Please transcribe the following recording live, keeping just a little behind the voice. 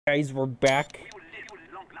Guys, we're back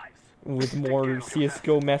with more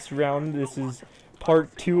CSGO mess around. This is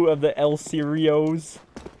part 2 of the El Serios.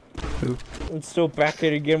 I'm still back at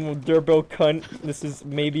it again with Durbo Cunt. This is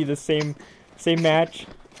maybe the same match.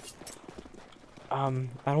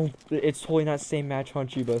 It's totally not the same match, huh,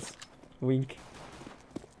 Chibas? Wink.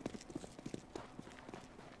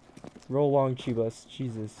 Roll along, Chibas.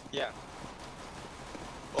 Jesus. Yeah.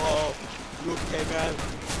 Oh, you okay, man?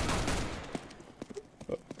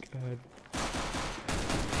 Oh, God.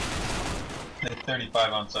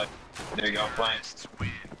 35 on site. There you go, plant.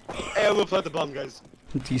 Hey, I'm gonna plant the bomb, guys.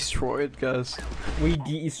 Destroyed, guys. We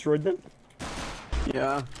destroyed them?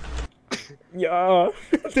 Yeah. Yeah.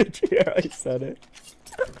 Did you hear I said it?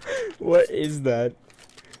 What is that?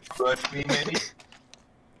 Rush me, maybe?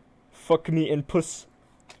 Fuck me and puss.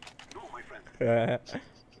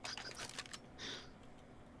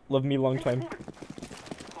 Love me long time.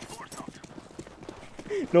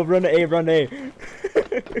 No, run A, run A.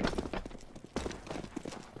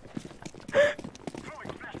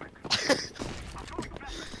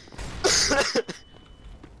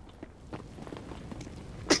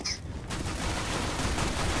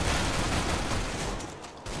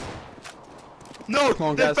 No, Come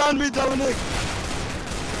on, they guys. found me, Dominic.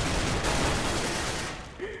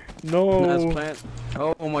 No. Nice plant.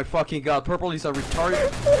 Oh my fucking god, purple is a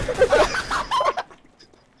retarded.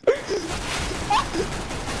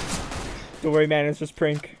 Don't worry, man, it's just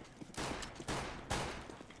prank.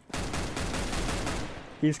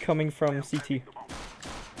 He's coming from CT.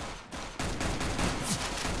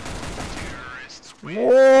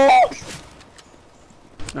 Whoa!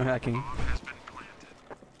 No hacking.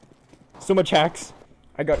 So much hacks.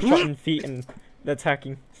 I got shot in feet and that's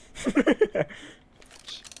hacking.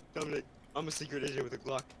 Dominic, I'm a secret agent with a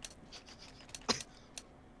Glock.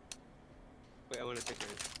 Wait, I wanna take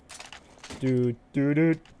it. Do do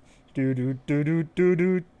do do do do do do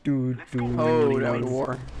do do do. Oh, now the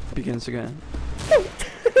war begins again.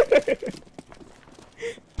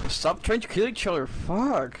 Stop trying to kill each other.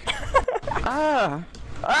 Fuck. Ah.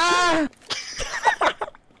 Ah.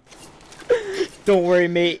 Don't worry,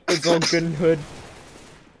 mate. It's all good and hood.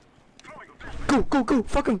 Go, go, go.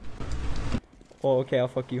 Fuck him. Oh, okay, I'll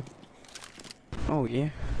fuck you. Oh yeah.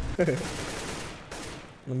 Let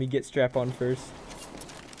me get strap on first.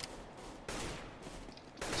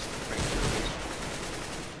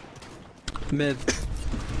 Mid.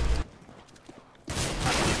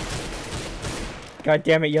 God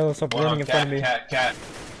damn it, Yellow, stop Hold running on, in front of me. cat.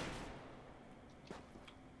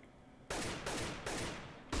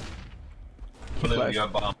 Blue, Flash. you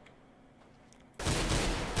got bomb.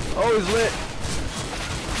 Oh, he's lit.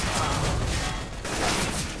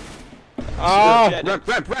 Ah!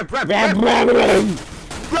 Ramp. Ram!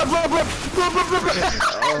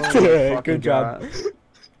 Oh, Good job.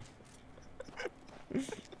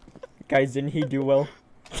 Guys, didn't he do well?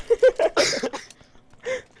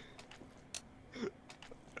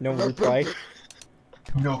 No reply.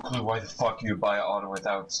 No clue why the fuck you buy auto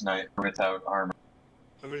without snipe, without armor.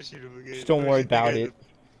 I'm gonna shoot him again. Just don't worry about it.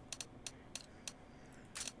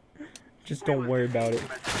 Just don't worry about it.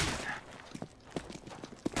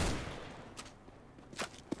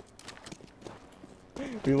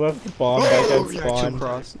 We left the bomb back at Two spawn.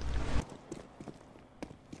 cross.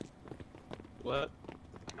 What?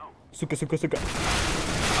 Suka.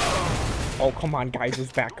 Oh, come on, guys,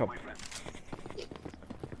 let's back up. Wait,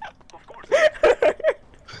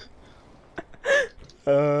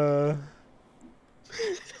 no.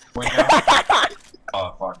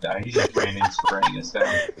 Oh fuck that, he just ran in spraying us down.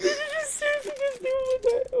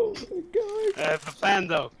 Oh my god. I have a plan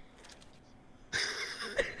though.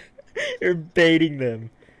 You're baiting them.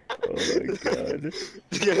 Oh my god.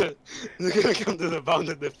 They're gonna come to the bomb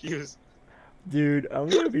to defuse. Dude, I'm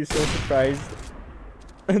gonna be so surprised.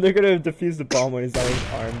 They're gonna defuse the bomb when he's not even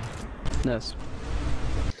armed. Yes.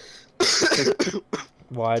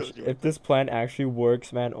 Watch, if this plan actually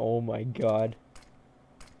works, man, oh my god.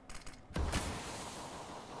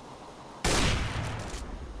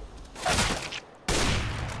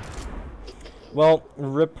 Well,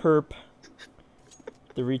 rip herp.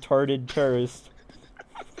 The retarded terrorist.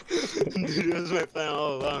 Dude, that was my plan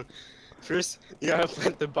all along. First, you gotta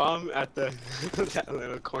plant the bomb at the that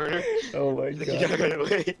little corner. Oh my Then you gotta god. run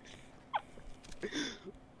away.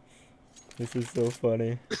 This is so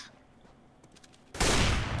funny.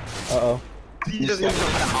 Uh-oh. He doesn't even know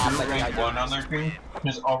how to Rank operate. 1 on their team.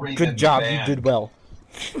 He's already Good been job, banned. you did well.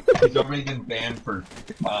 He's already been banned for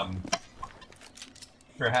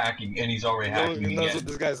hacking, and he's already No hacking one knows again. what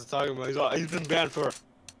this guy's talking about. He's been banned for.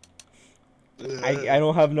 I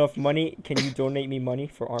don't have enough money. Can you donate me money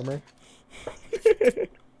for armor?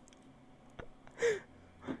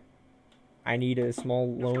 I need a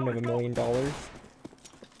small loan of $1 million.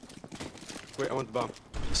 Wait, I want the bomb.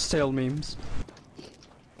 Stale memes.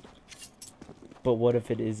 But what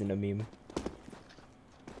if it isn't a meme?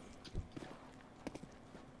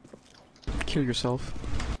 Kill yourself.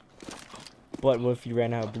 But what if you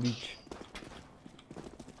ran out of bleach?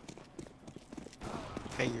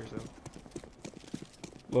 Hang yourself.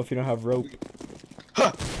 What if you don't have rope?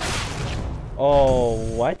 Huh. Oh,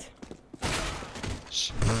 what?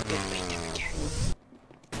 Shh.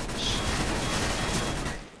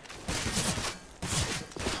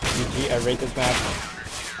 GG, I rate this match.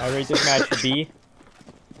 I rate this match B.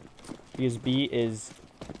 Because B is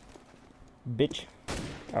bitch.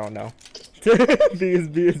 I don't know. Because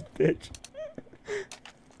B is bitch.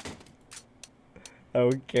 I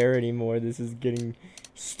don't care anymore. This is getting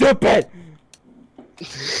stupid.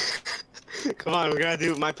 Come on, we gotta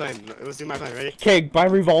do my plan. Let's do my plan. Ready? Okay, buy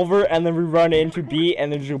revolver and then we run into B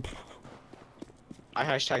and then just. I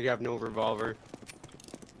hashtag have no revolver.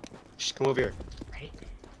 Shh, come over here. Ready?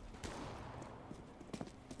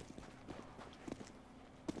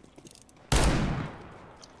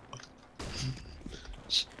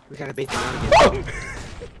 Shh, we gotta bait them out again.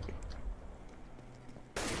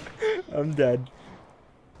 I'm dead.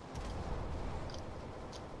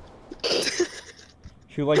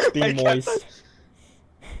 She likes being moist. They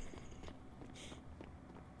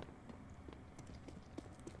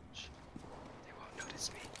won't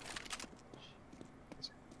notice me.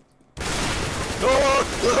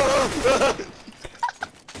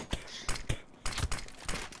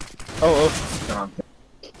 Oh.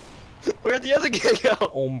 Where'd the other guy go?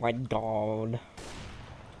 Oh my god.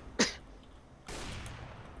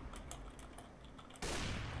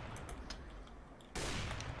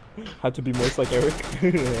 Had to be moist like Eric.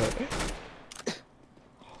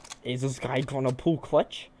 Is this guy gonna pull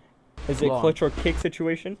clutch? Is it Long. clutch or kick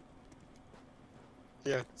situation?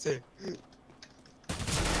 Yeah, see. You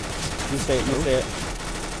say it, you say it.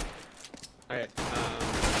 Alright,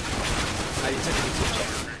 I took it to check.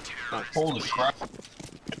 Oh, Holy crap.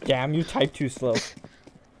 Damn, you type too slow.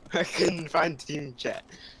 I couldn't find team chat.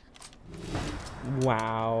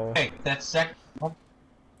 Wow. Hey, that sec.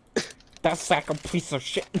 That's like a piece of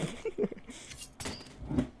shit.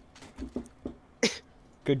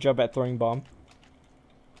 Good job at throwing bomb.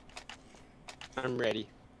 I'm ready.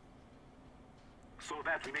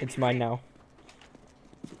 It's mine now.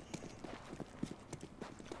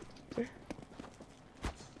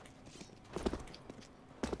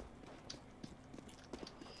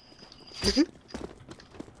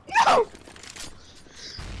 No!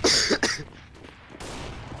 I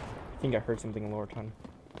think I heard something in lower ton.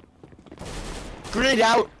 Grenade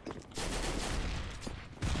out!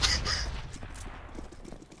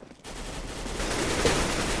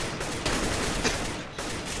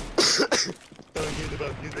 No, use the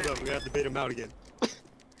boat, use the boat. We have to bait him out again.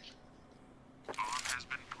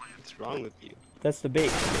 What's wrong with you? That's the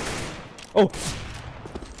bait. Oh!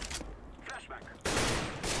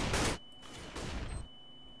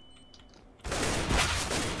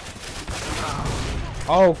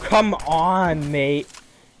 Oh, come on, mate.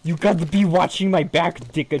 You got to be watching my back,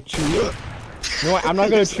 Dickachu. You know what? I'm not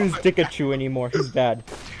gonna choose Dickachu anymore. He's bad.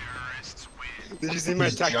 Did you see my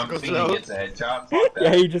He's tactical jumping, throw? he gets a headshot. Fuck that.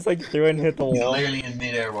 Yeah, he just like threw and hit the He's wall. literally in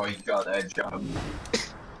midair while he got a headshot.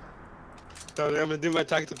 So I'm gonna do my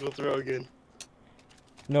tactical throw again.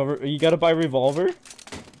 No, you gotta buy revolver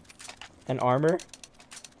and armor,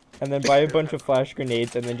 and then buy a bunch of flash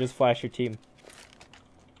grenades, and then just flash your team.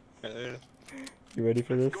 You ready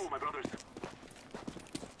for this?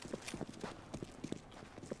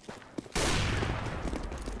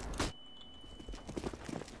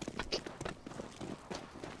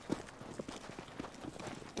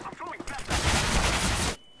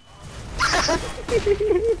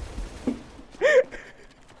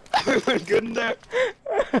 Everyone good in there?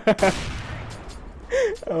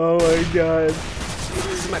 Oh my god.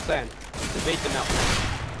 This is my plan. To bait them out.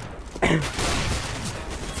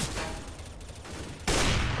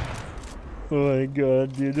 Oh my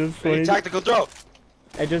god, dude, this is Ready, funny. tactical throw!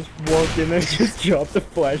 I just walked in and just dropped the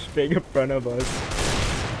flashbang in front of us.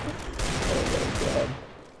 Oh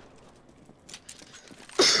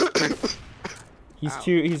my god.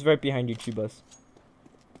 He's right behind you, Chubas.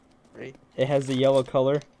 Ready? It has the yellow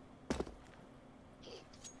color.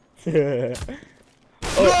 Oh.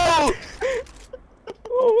 No!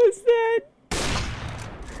 What was that?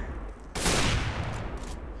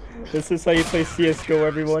 This is how you play CSGO,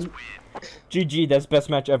 everyone. GG, that's best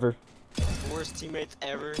match ever. Worst teammates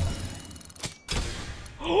ever.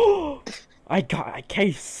 I got a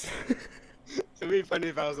case. It'd be funny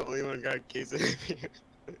if I was the only one who got a case of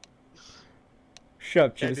Shut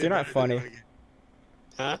up, Yeah, Chivas. do You're that, not do funny. that again.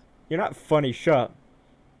 Huh? You're not funny. Shut up.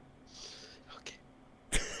 Okay.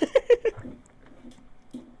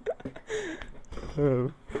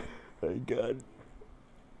 Oh my god.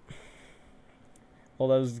 Well,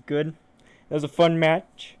 that was good. That was a fun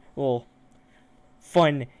match. Well,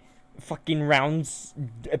 fun fucking rounds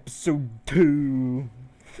episode 2.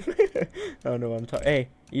 I don't know what I'm talking. Hey,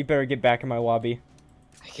 you better get back in my lobby.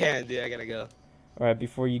 I can't, dude. I gotta go. Alright,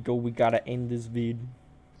 before you go, we gotta end this vid.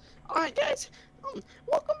 Alright, guys.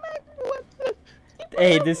 Welcome back.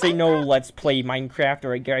 Hey, this ain't no Let's Play Minecraft.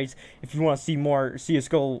 Alright, guys, if you want to see more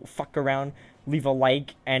CSGO fuck around, leave a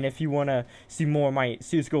like. And if you want to see more of my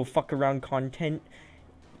CSGO fuck around content,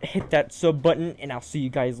 hit that sub button, and I'll see you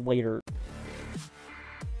guys later.